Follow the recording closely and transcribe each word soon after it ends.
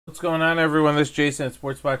What's going on, everyone? This is Jason at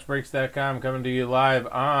SportsBoxBreaks.com coming to you live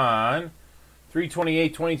on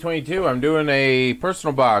 3/28/2022. I'm doing a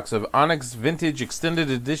personal box of Onyx Vintage Extended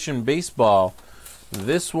Edition Baseball.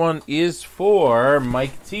 This one is for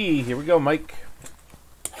Mike T. Here we go, Mike.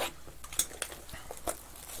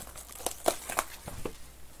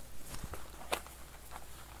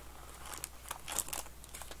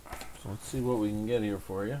 So let's see what we can get here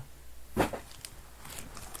for you.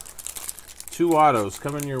 Two autos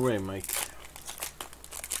coming your way, Mike.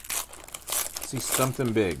 See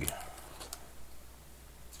something big.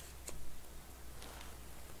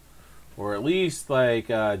 Or at least like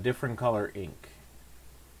different color ink.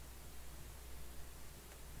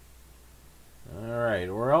 Alright,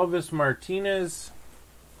 Orelvis Martinez.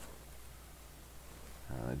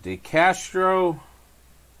 De Castro.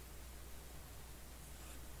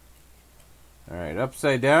 Alright,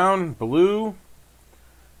 upside down, blue.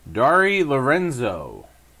 Dari Lorenzo.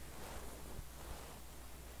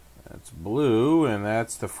 That's blue, and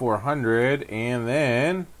that's the 400. And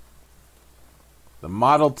then the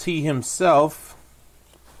Model T himself,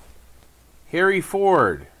 Harry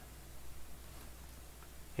Ford.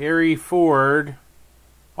 Harry Ford,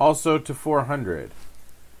 also to 400.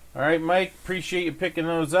 All right, Mike, appreciate you picking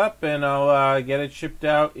those up, and I'll get it shipped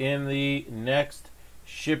out in the next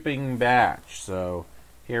shipping batch. So,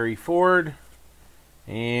 Harry Ford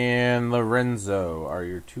and Lorenzo are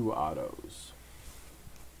your two autos.